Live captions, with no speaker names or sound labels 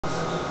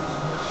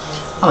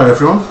Hello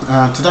everyone,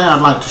 today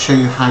I'd like to show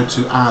you how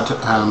to add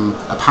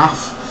a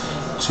path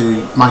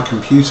to my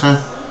computer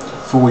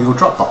for your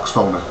Dropbox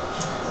folder.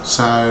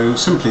 So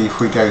simply if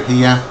we go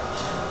here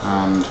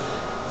and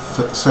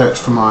search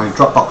for my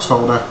Dropbox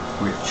folder,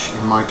 which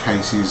in my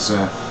case is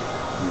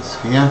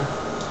here.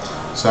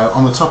 So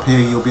on the top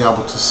here you'll be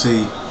able to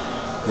see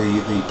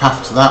the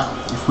path to that.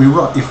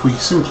 If we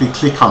simply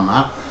click on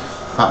that,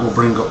 that will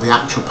bring up the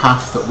actual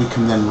path that we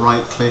can then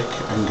right click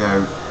and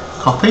go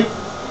copy.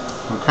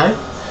 Okay.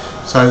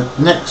 So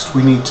next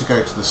we need to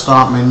go to the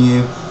start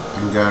menu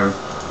and go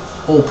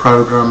all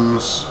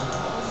programs,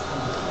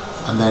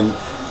 and then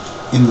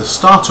in the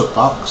startup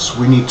box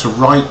we need to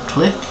right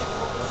click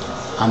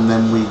and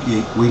then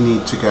we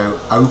need to go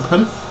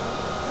open.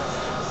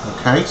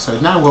 Okay, so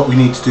now what we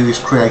need to do is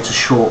create a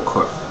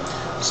shortcut.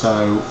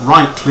 So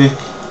right click,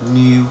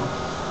 new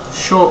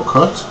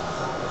shortcut,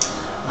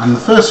 and the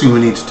first thing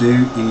we need to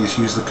do is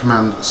use the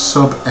command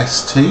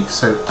sub-st,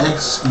 so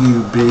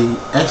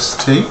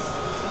S-U-B-S-T,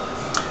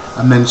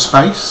 and then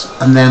space,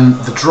 and then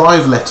the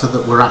drive letter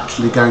that we're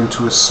actually going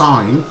to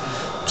assign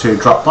to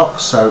Dropbox.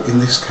 So in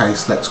this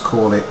case let's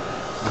call it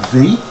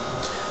V,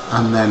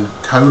 and then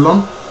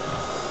colon,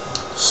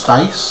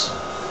 space,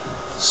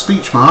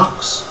 speech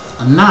marks,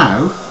 and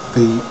now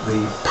the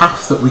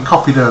path that we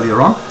copied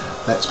earlier on,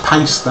 let's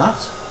paste that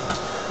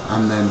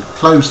and then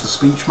close the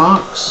speech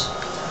marks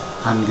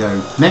and go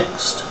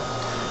next.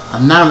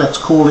 And now let's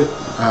call it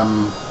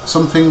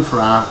something for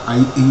our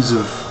ease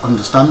of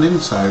understanding,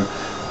 so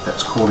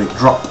let's call it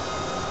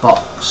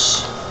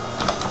Dropbox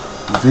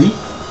V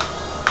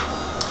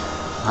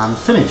and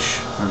finish.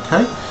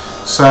 Okay,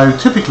 so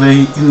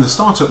typically in the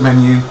startup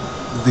menu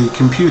the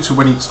computer,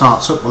 when it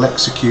starts up, will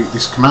execute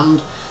this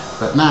command,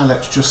 but now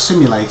let's just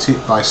simulate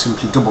it by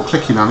simply double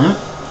clicking on it.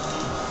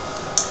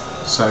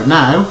 So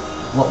now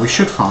what we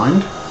should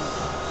find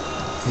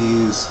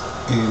is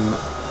in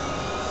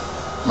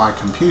my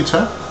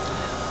computer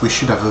we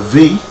should have a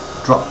V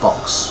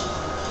Dropbox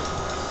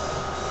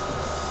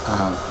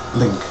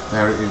link.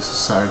 There it is.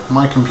 So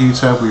my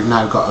computer, we've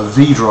now got a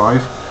V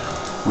drive,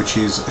 which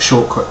is a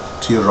shortcut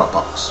to your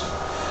Dropbox,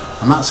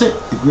 and that's it.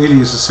 It really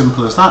is as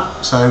simple as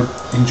that. So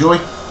enjoy.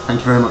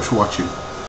 Thank you very much for watching.